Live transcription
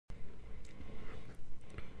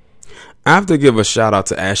I have to give a shout out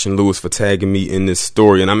to Ashton Lewis for tagging me in this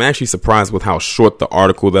story, and I'm actually surprised with how short the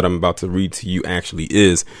article that I'm about to read to you actually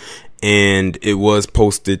is. And it was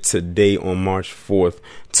posted today on March 4th,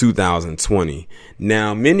 2020.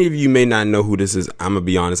 Now, many of you may not know who this is. I'm going to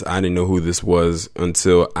be honest, I didn't know who this was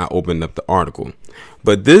until I opened up the article.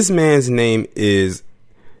 But this man's name is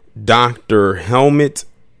Dr. Helmut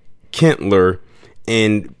Kentler,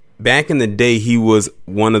 and back in the day, he was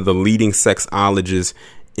one of the leading sexologists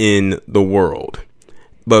in the world.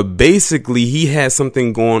 But basically, he had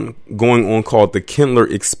something going on called the Kentler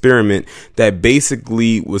Experiment that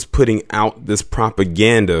basically was putting out this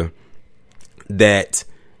propaganda that,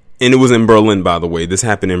 and it was in Berlin, by the way, this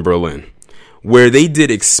happened in Berlin, where they did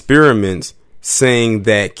experiments saying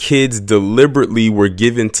that kids deliberately were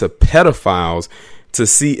given to pedophiles to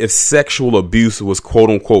see if sexual abuse was quote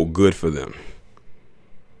unquote good for them.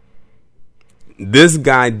 This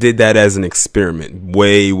guy did that as an experiment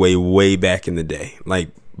way back in the day, like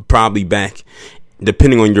probably back,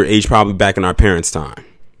 depending on your age, probably back in our parents' time.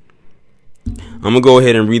 I'm going to go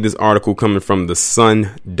ahead and read this article coming from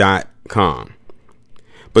thesun.com.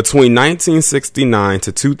 Between 1969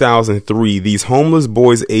 to 2003, these homeless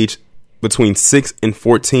boys aged between 6 and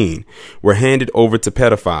 14 were handed over to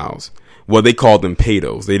pedophiles. Well, they called them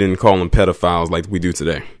pedos. They didn't call them pedophiles like we do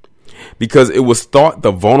today, because it was thought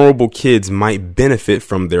the vulnerable kids might benefit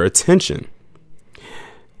from their attention.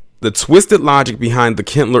 The twisted logic behind the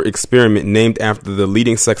Kentler Experiment, named after the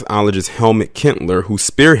leading sexologist Helmut Kentler, who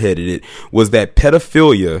spearheaded it, was that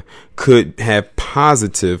pedophilia could have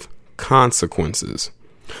positive consequences.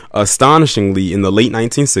 Astonishingly, in the late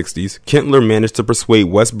 1960s, Kentler managed to persuade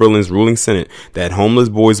West Berlin's ruling Senate that homeless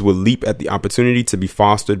boys would leap at the opportunity to be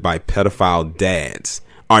fostered by pedophile dads.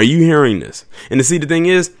 Are you hearing this? And to see, the thing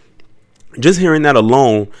is, just hearing that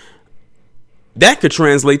alone, that could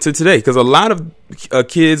translate to today, because a lot of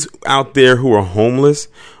kids out there who are homeless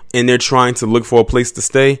and they're trying to look for a place to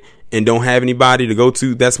stay and don't have anybody to go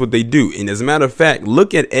to, that's what they do. And as a matter of fact,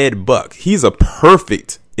 look at Ed Buck. He's a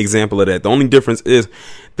perfect example of that. The only difference is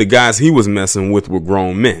the guys he was messing with were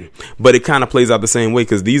grown men. But it kind of plays out the same way,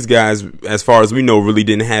 because these guys, as far as we know, really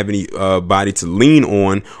didn't have any body to lean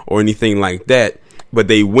on or anything like that. But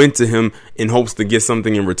they went to him in hopes to get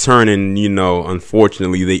something in return, and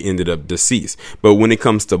unfortunately, they ended up deceased. But when it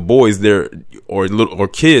comes to boys, or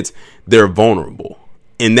kids, they're vulnerable,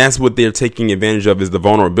 and that's what they're taking advantage of, is the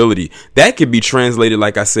vulnerability. That could be translated,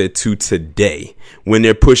 like I said, to today when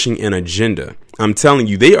they're pushing an agenda. I'm telling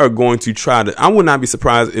you, they are going to try to. I would not be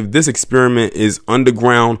surprised if this experiment is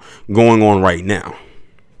underground going on right now.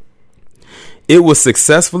 It was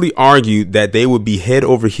successfully argued that they would be head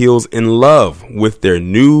over heels in love with their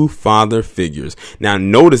new father figures. Now,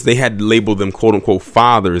 notice they had to label them quote unquote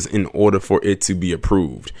fathers in order for it to be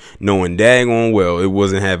approved, knowing daggone well it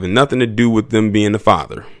wasn't having nothing to do with them being the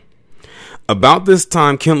father. About this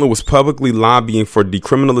time, Kentler was publicly lobbying for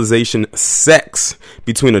decriminalization sex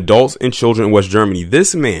between adults and children in West Germany.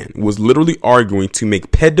 This man was literally arguing to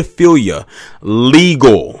make pedophilia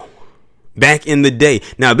legal. Back in the day.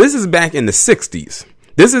 Now, this is back in the 60s.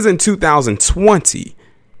 This is in 2020.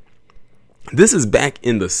 This is back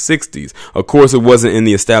in the 60s. Of course, it wasn't in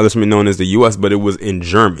the establishment known as the U.S., but it was in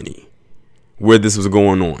Germany where this was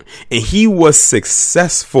going on. And he was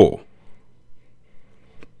successful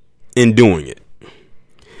in doing it.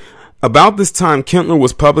 About this time, Kentler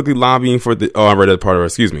was publicly lobbying for the. Oh, I read that part of it.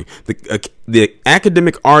 Excuse me. The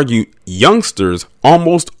academic argued youngsters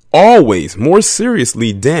almost always more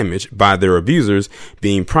seriously damaged by their abusers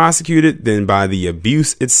being prosecuted than by the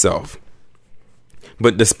abuse itself.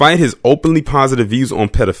 But despite his openly positive views on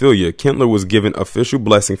pedophilia, Kentler was given official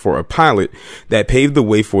blessing for a pilot that paved the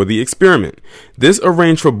way for the experiment. This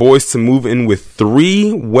arranged for boys to move in with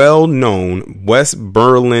 3 well-known West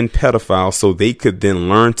Berlin pedophiles so they could then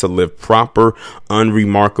learn to live proper,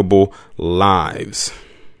 unremarkable lives.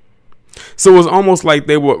 So it was almost like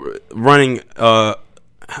they were running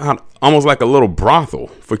almost like a little brothel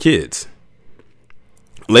for kids.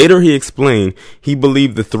 Later, he explained he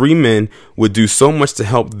believed the 3 men would do so much to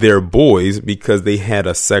help their boys because they had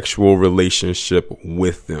a sexual relationship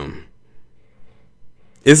with them.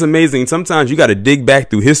 It's amazing. Sometimes you got to dig back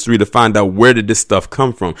through history to find out where did this stuff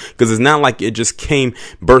come from, because it's not like it just came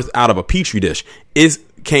birthed out of a petri dish.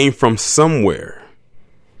 It came from somewhere.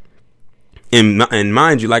 And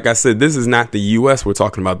mind you, like I said, this is not the U.S. we're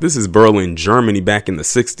talking about. This is Berlin, Germany, back in the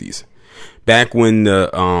 60s, back when the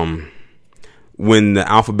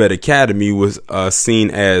Alphabet Academy was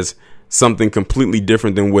seen as something completely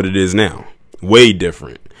different than what it is now. Way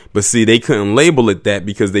different. But see, they couldn't label it that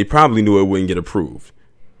because they probably knew it wouldn't get approved.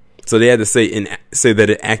 So they had to say that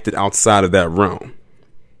it acted outside of that realm.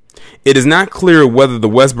 It is not clear whether the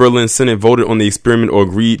West Berlin Senate voted on the experiment or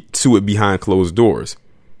agreed to it behind closed doors.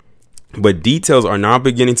 But details are now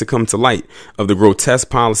beginning to come to light of the grotesque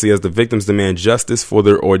policy as the victims demand justice for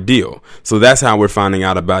their ordeal. So that's how we're finding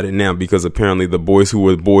out about it now, because apparently the boys who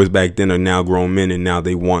were boys back then are now grown men, and now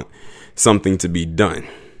they want something to be done.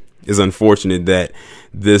 It's unfortunate that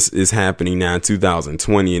this is happening now in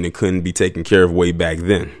 2020 and it couldn't be taken care of way back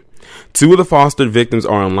then. 2 of the fostered victims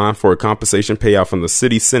are in line for a compensation payout from the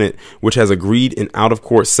city senate, which has agreed an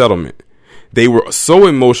out-of-court settlement. They were so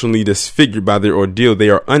emotionally disfigured by their ordeal, they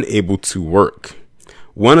are unable to work.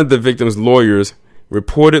 One of the victims' lawyers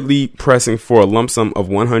reportedly pressing for a lump sum of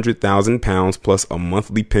 £100,000 plus a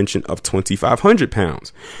monthly pension of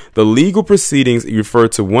 £2,500. The legal proceedings refer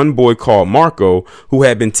to one boy called Marco, who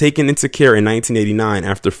had been taken into care in 1989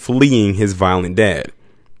 after fleeing his violent dad.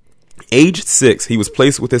 Aged 6, he was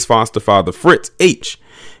placed with his foster father, Fritz H.,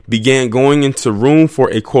 began going into room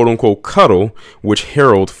for a quote-unquote cuddle, which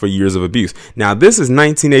heralded for years of abuse. Now, this is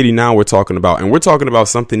 1989 we're talking about, and we're talking about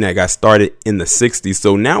something that got started in the 60s.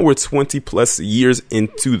 So now we're 20 plus years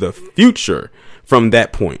into the future from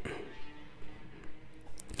that point.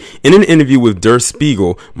 In an interview with Der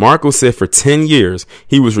Spiegel, Marco said for 10 years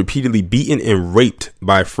he was repeatedly beaten and raped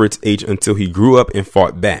by Fritz H. until he grew up and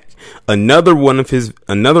fought back. Another of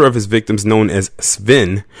his victims, known as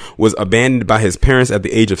Sven, was abandoned by his parents at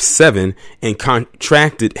the age of 7 and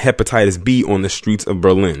contracted hepatitis B on the streets of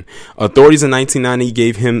Berlin. Authorities in 1990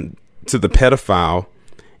 gave him to the pedophile,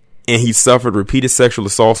 and he suffered repeated sexual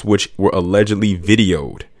assaults which were allegedly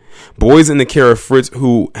videoed. Boys in the care of Fritz,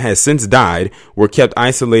 who has since died, were kept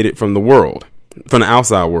isolated from the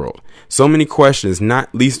outside world. So many questions,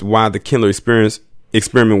 not least why the Kentler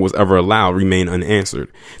experiment was ever allowed, remain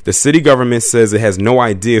unanswered. The city government says it has no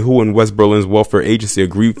idea who in West Berlin's welfare agency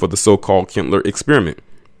agreed for the so-called Kentler experiment.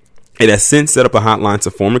 It has since set up a hotline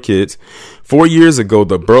to former kids. 4 years ago,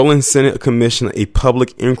 the Berlin Senate commissioned a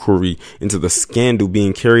public inquiry into the scandal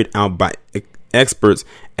being carried out by experts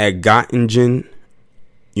at Göttingen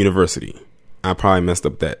University. I probably messed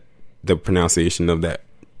up the pronunciation of that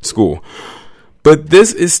school. But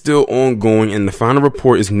this is still ongoing, and the final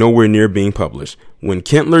report is nowhere near being published. When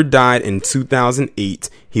Kentler died in 2008,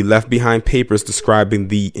 he left behind papers describing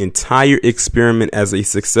the entire experiment as a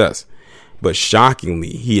success. But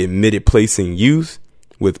shockingly, he admitted placing youth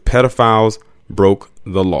with pedophiles broke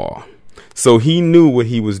the law. So he knew what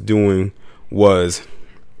he was doing was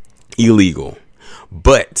illegal.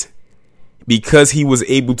 But because he was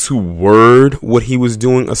able to word what he was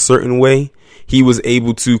doing a certain way, he was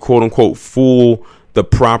able to, quote unquote, fool the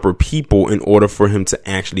proper people in order for him to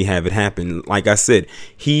actually have it happen. Like I said,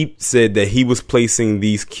 he said that he was placing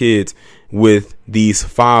these kids with these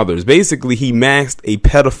fathers. Basically, he masked a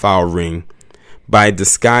pedophile ring by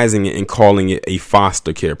disguising it and calling it a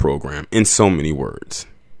foster care program, in so many words.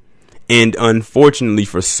 And unfortunately,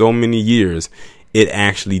 for so many years, it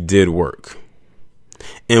actually did work.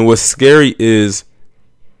 And what's scary is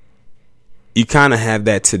you kind of have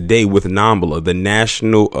that today with NAMBLA, the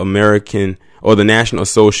National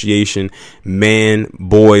Association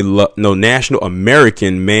National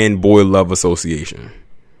American Man Boy Love Association.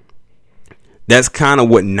 That's kind of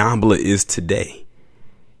what NAMBLA is today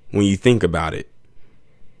when you think about it.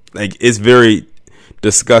 Like, it's very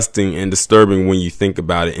disgusting and disturbing when you think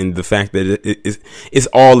about it, and the fact that it's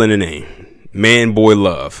all in the name. Man Boy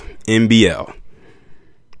Love, NBL.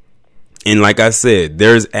 And like I said,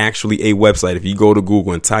 there's actually a website. If you go to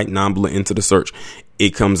Google and type NAMBLA into the search,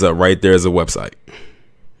 it comes up right there as a website.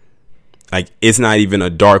 Like, it's not even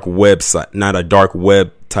a dark website, not a dark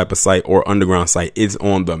web type of site or underground site. It's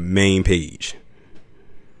on the main page.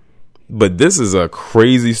 But this is a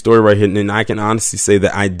crazy story right here. And I can honestly say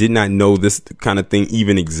that I did not know this kind of thing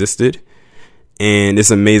even existed. And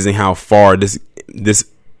it's amazing how far this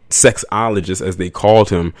sexologist, as they called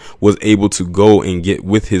him, was able to go and get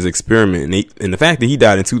with his experiment. And the fact that he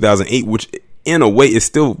died in 2008, which in a way is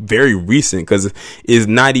still very recent, because it's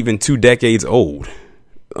not even 2 decades old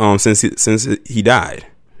since he died.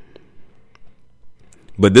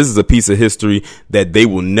 But this is a piece of history that they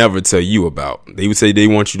will never tell you about. They would say they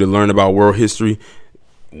want you to learn about world history.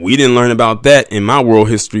 We didn't learn about that in my world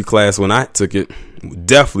history class when I took it. We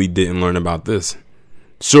definitely didn't learn about this.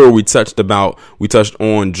 Sure, we touched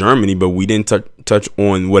on Germany, but we didn't touch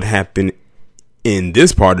on what happened in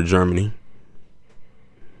this part of Germany.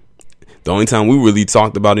 The only time we really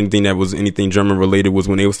talked about anything that was anything German related was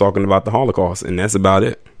when they was talking about the Holocaust, and that's about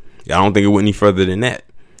it. I don't think it went any further than that.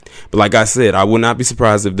 But like I said, I would not be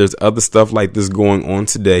surprised if there's other stuff like this going on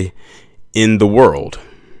today in the world.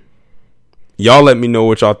 Y'all let me know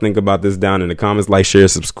what y'all think about this down in the comments. Like, share,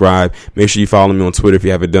 subscribe. Make sure you follow me on Twitter if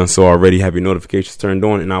you haven't done so already. Have your notifications turned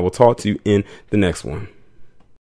on, and I will talk to you in the next one.